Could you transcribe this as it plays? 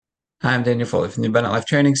Hi, I'm Daniel Foley from the Abundant Life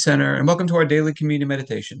Training Center, and welcome to our daily communion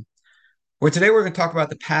meditation, where today we're going to talk about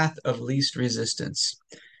the path of least resistance.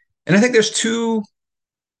 And I think there's two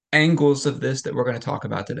angles of this that we're going to talk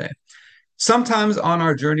about today. Sometimes on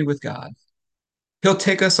our journey with God, He'll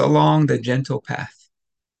take us along the gentle path.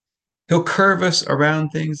 He'll curve us around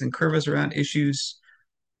things and curve us around issues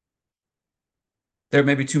that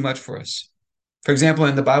may be too much for us. For example,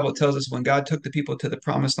 in the Bible, it tells us when God took the people to the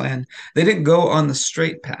promised land, they didn't go on the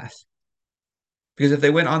straight path, because if they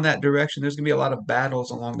went on that direction, there's going to be a lot of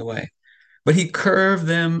battles along the way. But He curved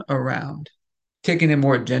them around, taking a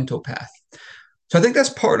more gentle path. So I think that's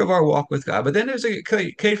part of our walk with God. But then there's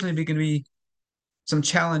occasionally going to be some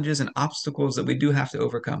challenges and obstacles that we do have to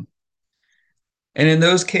overcome. And in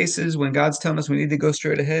those cases, when God's telling us we need to go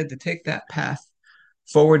straight ahead, to take that path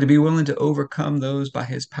forward, to be willing to overcome those by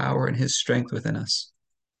His power and His strength within us.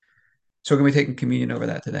 So we're going to be taking communion over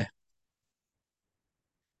that today.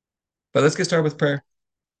 But let's get started with prayer.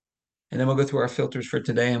 And then we'll go through our filters for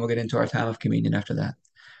today and we'll get into our time of communion after that.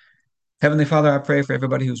 Heavenly Father, I pray for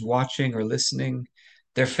everybody who's watching or listening,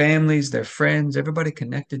 their families, their friends, everybody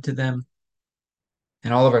connected to them,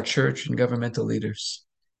 and all of our church and governmental leaders.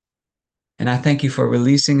 And I thank you for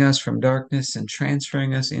releasing us from darkness and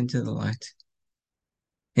transferring us into the light,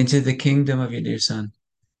 into the kingdom of your dear Son.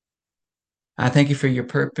 I thank you for your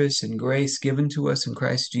purpose and grace given to us in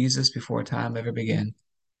Christ Jesus before time ever began.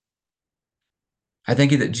 I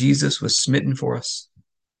thank you that Jesus was smitten for us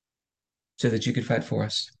so that you could fight for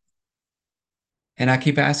us. And I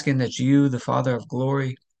keep asking that you, the Father of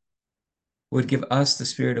glory, would give us the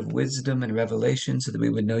spirit of wisdom and revelation so that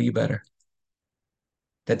we would know you better,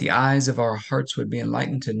 that the eyes of our hearts would be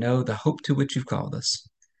enlightened to know the hope to which you've called us,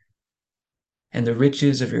 and the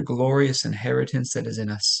riches of your glorious inheritance that is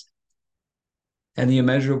in us, and the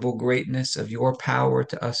immeasurable greatness of your power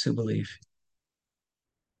to us who believe.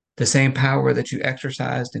 The same power that you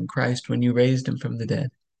exercised in Christ when you raised him from the dead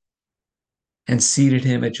and seated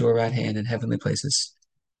him at your right hand in heavenly places,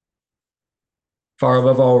 far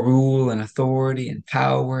above all rule and authority and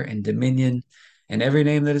power and dominion and every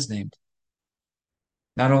name that is named,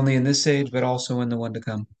 not only in this age, but also in the one to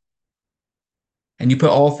come. And you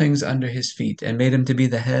put all things under his feet and made him to be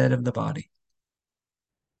the head of the body,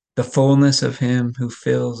 the fullness of him who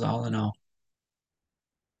fills all in all.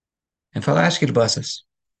 And Father, I ask you to bless us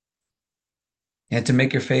and to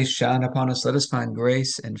make your face shine upon us. Let us find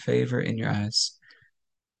grace and favor in your eyes.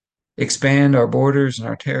 Expand our borders and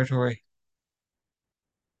our territory.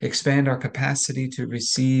 Expand our capacity to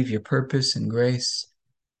receive your purpose and grace,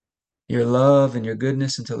 your love and your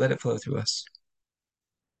goodness, and to let it flow through us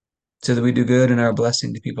so that we do good and are a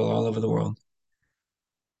blessing to people all over the world.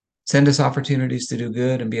 Send us opportunities to do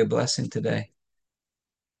good and be a blessing today.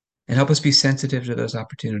 And help us be sensitive to those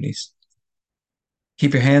opportunities.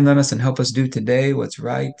 Keep your hand on us and help us do today what's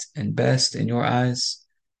right and best in your eyes,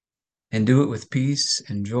 and do it with peace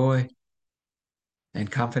and joy and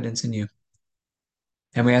confidence in you.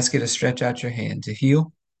 And we ask you to stretch out your hand to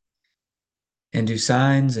heal and do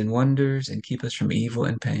signs and wonders and keep us from evil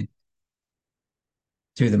and pain.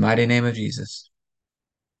 Through the mighty name of Jesus.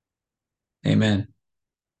 Amen.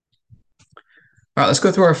 All right, let's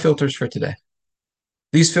go through our filters for today.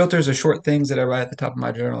 These filters are short things that I write at the top of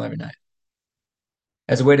my journal every night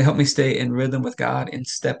as a way to help me stay in rhythm with God, in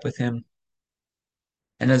step with him,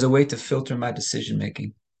 and as a way to filter my decision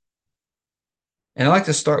making. And I like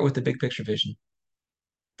to start with the big picture vision.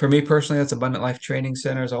 For me personally, that's Abundant Life training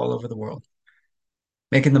centers all over the world,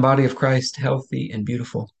 making the body of Christ healthy and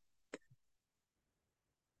beautiful.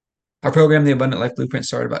 Our program, the Abundant Life Blueprint,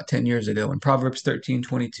 started about 10 years ago in Proverbs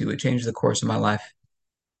 13:22. It changed the course of my life.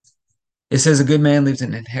 It says, a good man leaves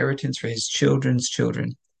an inheritance for his children's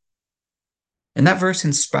children. And that verse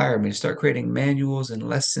inspired me to start creating manuals and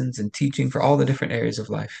lessons and teaching for all the different areas of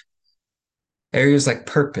life. Areas like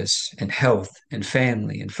purpose and health and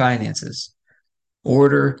family and finances,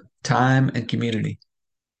 order, time, and community.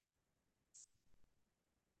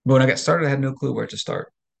 But when I got started, I had no clue where to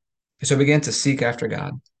start. So I began to seek after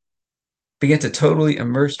God, began to totally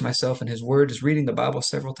immerse myself in his word, just reading the Bible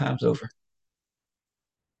several times over.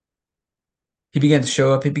 He began to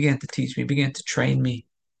show up. He began to teach me, began to train me.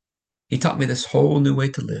 He taught me this whole new way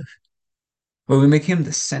to live, where we make him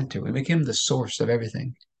the center. We make him the source of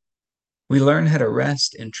everything. We learn how to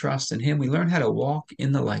rest and trust in him. We learn how to walk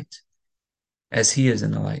in the light as he is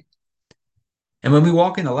in the light. And when we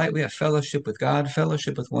walk in the light, we have fellowship with God,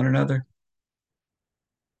 fellowship with one another.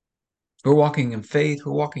 We're walking in faith.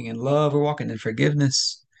 We're walking in love. We're walking in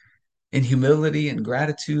forgiveness, in humility and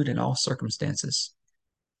gratitude in all circumstances.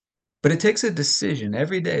 But it takes a decision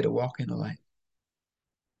every day to walk in the light.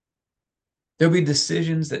 There'll be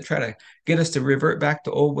decisions that try to get us to revert back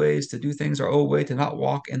to old ways, to do things our old way, to not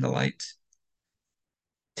walk in the light.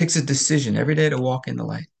 It takes a decision every day to walk in the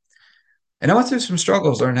light. And I went through some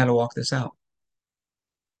struggles learning how to walk this out.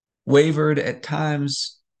 Wavered at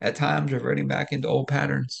times reverting back into old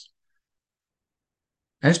patterns.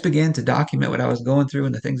 I just began to document what I was going through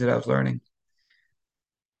and the things that I was learning.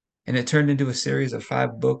 And it turned into a series of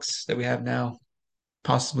 5 books that we have now,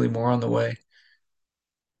 possibly more on the way,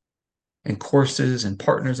 and courses and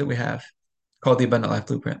partners that we have called the Abundant Life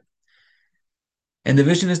Blueprint. And the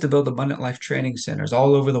vision is to build abundant life training centers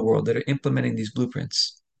all over the world that are implementing these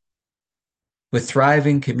blueprints with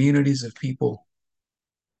thriving communities of people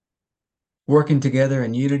working together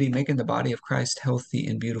in unity, making the body of Christ healthy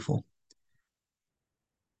and beautiful.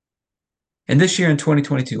 And this year in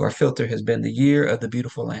 2022, our filter has been the year of the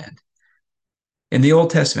beautiful land. In the Old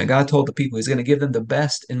Testament, God told the people He's going to give them the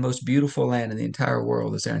best and most beautiful land in the entire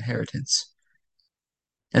world as their inheritance.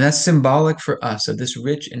 And that's symbolic for us of this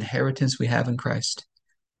rich inheritance we have in Christ,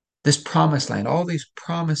 this promised land, all these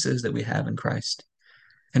promises that we have in Christ.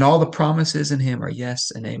 And all the promises in Him are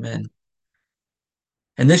yes and amen.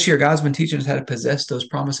 And this year, God's been teaching us how to possess those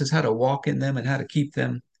promises, how to walk in them, and how to keep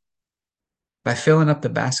them by filling up the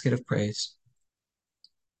basket of praise.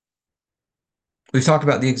 We've talked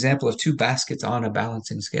about the example of 2 baskets on a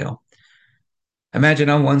balancing scale. Imagine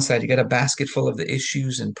on one side, you got a basket full of the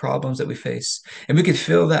issues and problems that we face, and we could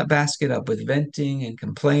fill that basket up with venting and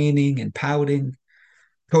complaining and pouting,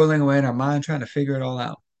 toiling away in our mind, trying to figure it all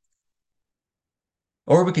out.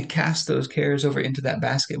 Or we could cast those cares over into that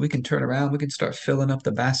basket. We can turn around, we can start filling up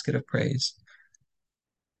the basket of praise,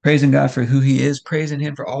 praising God for who He is, praising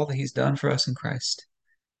Him for all that He's done for us in Christ.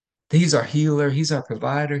 He's our healer, He's our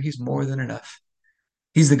provider, He's more than enough.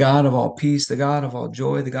 He's the God of all peace, the God of all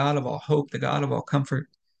joy, the God of all hope, the God of all comfort.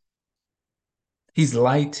 He's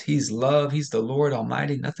light, He's love, He's the Lord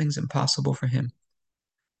Almighty. Nothing's impossible for Him.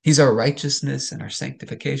 He's our righteousness and our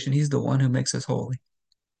sanctification. He's the one who makes us holy.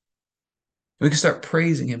 We can start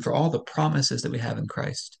praising Him for all the promises that we have in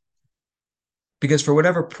Christ. Because for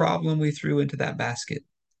whatever problem we threw into that basket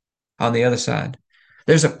on the other side,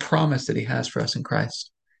 there's a promise that He has for us in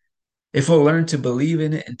Christ. If we'll learn to believe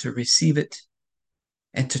in it and to receive it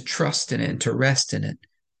and to trust in it and to rest in it,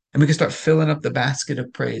 and we can start filling up the basket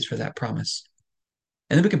of praise for that promise.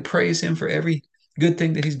 And then we can praise Him for every good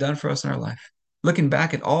thing that He's done for us in our life, looking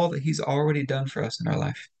back at all that He's already done for us in our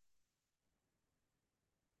life.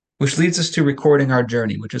 Which leads us to recording our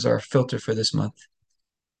journey, which is our filter for this month.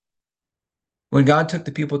 When God took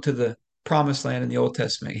the people to the promised land in the Old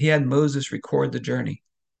Testament, He had Moses record the journey,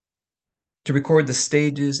 to record the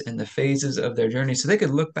stages and the phases of their journey so they could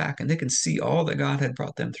look back and they can see all that God had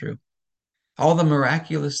brought them through, all the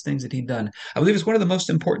miraculous things that He'd done. I believe it's one of the most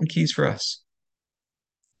important keys for us.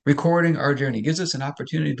 Recording our journey gives us an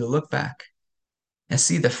opportunity to look back and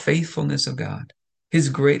see the faithfulness of God, His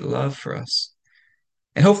great love for us.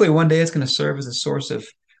 And hopefully one day it's going to serve as a source of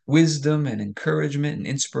wisdom and encouragement and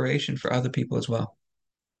inspiration for other people as well,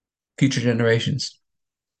 future generations.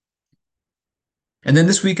 And then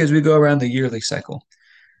this week, as we go around the yearly cycle,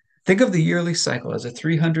 think of the yearly cycle as a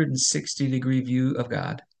 360-degree view of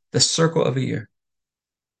God, the circle of a year.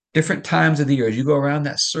 Different times of the year, as you go around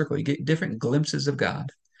that circle, you get different glimpses of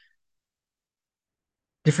God,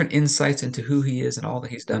 different insights into who He is and all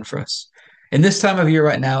that He's done for us. And this time of year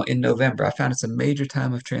right now in November, I found it's a major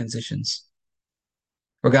time of transitions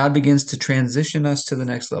where God begins to transition us to the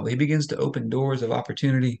next level. He begins to open doors of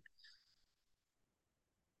opportunity.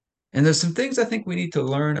 And there's some things I think we need to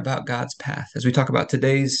learn about God's path as we talk about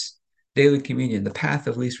today's daily communion, the path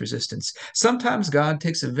of least resistance. Sometimes God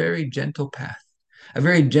takes a very gentle path, a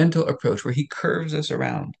very gentle approach where He curves us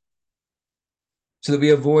around so that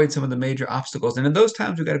we avoid some of the major obstacles. And in those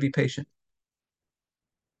times, we've got to be patient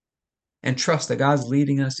and trust that God's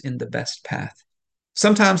leading us in the best path.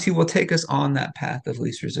 Sometimes He will take us on that path of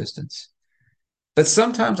least resistance. But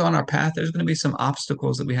sometimes on our path, there's going to be some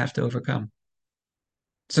obstacles that we have to overcome,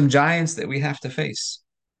 some giants that we have to face.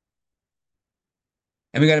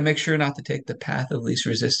 And we got to make sure not to take the path of least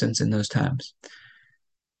resistance in those times.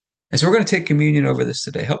 And so we're going to take communion over this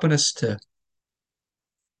today, helping us to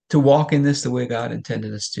walk in this the way God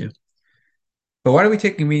intended us to. But why do we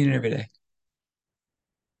take communion every day?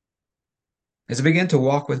 As I began to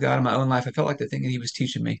walk with God in my own life, I felt like the thing that He was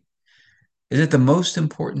teaching me is that the most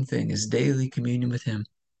important thing is daily communion with Him.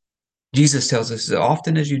 Jesus tells us, as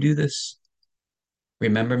often as you do this,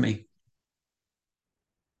 remember me.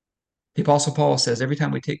 The Apostle Paul says every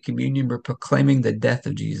time we take communion, we're proclaiming the death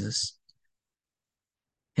of Jesus.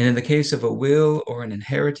 And in the case of a will or an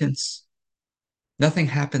inheritance, nothing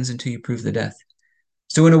happens until you prove the death.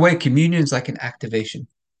 So in a way, communion is like an activation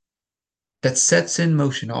that sets in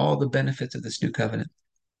motion all the benefits of this new covenant.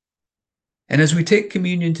 And as we take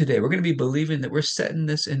communion today, we're going to be believing that we're setting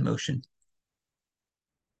this in motion,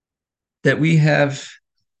 that we have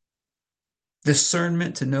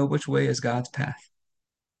discernment to know which way is God's path.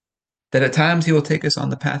 That at times he will take us on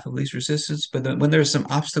the path of least resistance, but then when there's some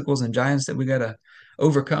obstacles and giants that we got to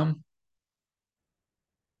overcome,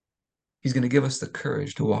 he's going to give us the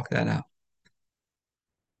courage to walk that out.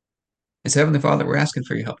 And so, Heavenly Father, we're asking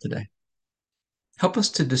for your help today. Help us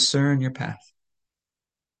to discern your path.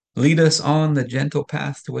 Lead us on the gentle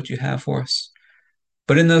path to what you have for us.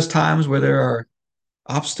 But in those times where there are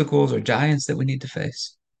obstacles or giants that we need to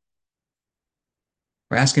face,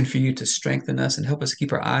 we're asking for you to strengthen us and help us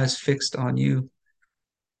keep our eyes fixed on you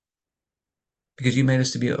because you made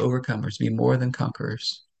us to be overcomers, to be more than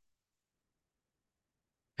conquerors.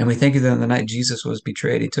 And we thank you that on the night Jesus was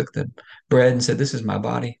betrayed, he took the bread and said, "This is my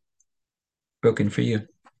body broken for you.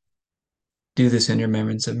 Do this in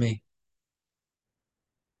remembrance of me."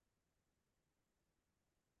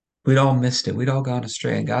 We'd all missed it. We'd all gone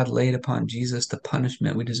astray. And God laid upon Jesus the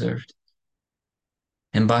punishment we deserved.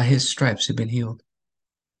 And by his stripes we've been healed.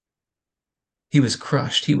 He was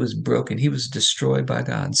crushed. He was broken. He was destroyed by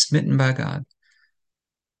God, smitten by God,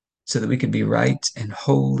 so that we could be right and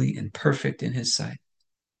holy and perfect in his sight.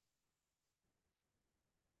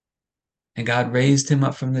 And God raised him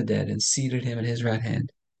up from the dead and seated him at his right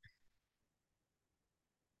hand.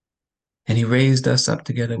 And he raised us up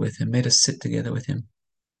together with him, made us sit together with him.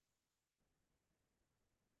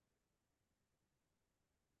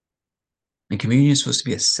 And communion is supposed to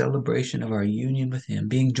be a celebration of our union with him,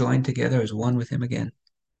 being joined together as one with him again.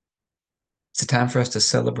 It's a time for us to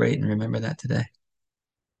celebrate and remember that today.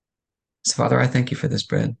 So, Father, I thank you for this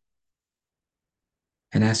bread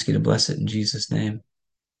and ask you to bless it in Jesus' name.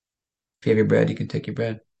 If you have your bread, you can take your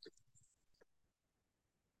bread.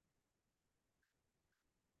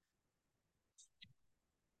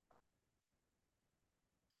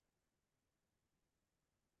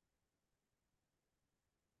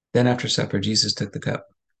 Then after supper, Jesus took the cup.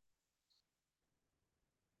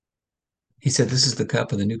 He said, "This is the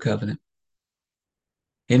cup of the new covenant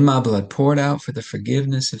in my blood, poured out for the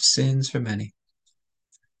forgiveness of sins for many."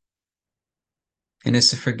 And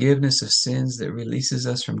it's the forgiveness of sins that releases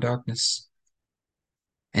us from darkness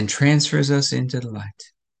and transfers us into the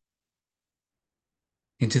light,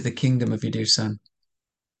 into the kingdom of your dear Son.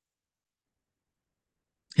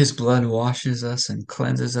 His blood washes us and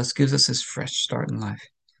cleanses us, gives us his fresh start in life.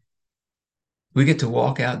 We get to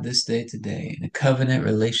walk out this day today in a covenant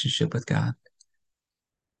relationship with God,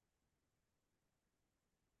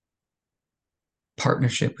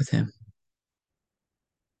 partnership with him.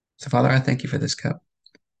 So, Father, I thank you for this cup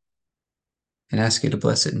and ask you to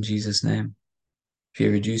bless it in Jesus' name. If you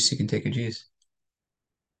have your juice, you can take your juice.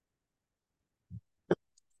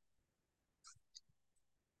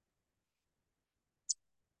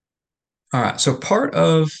 All right, so part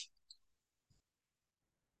of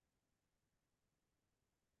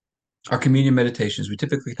our communion meditations, we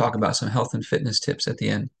typically talk about some health and fitness tips at the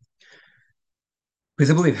end.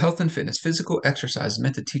 Because I believe health and fitness, physical exercise, is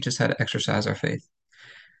meant to teach us how to exercise our faith.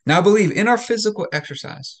 Now, I believe in our physical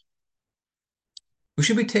exercise, we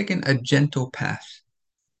should be taking a gentle path,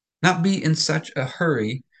 not be in such a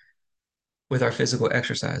hurry with our physical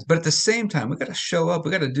exercise. But at the same time, we got to show up.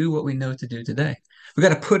 We got to do what we know to do today. We got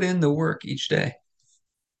to put in the work each day.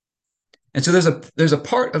 And so there's a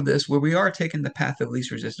part of this where we are taking the path of least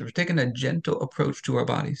resistance. We're taking a gentle approach to our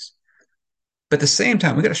bodies. But at the same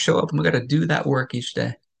time, we got to show up and we got to do that work each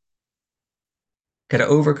day. Got to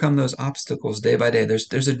overcome those obstacles day by day.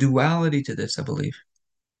 There's a duality to this, I believe,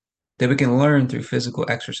 that we can learn through physical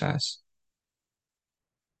exercise.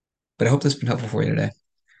 But I hope this has been helpful for you today.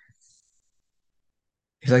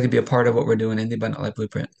 If you'd like to be a part of what we're doing in the Abundant Life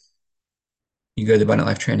Blueprint, you can go to the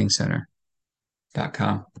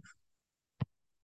AbundantLifeTrainingCenter.com.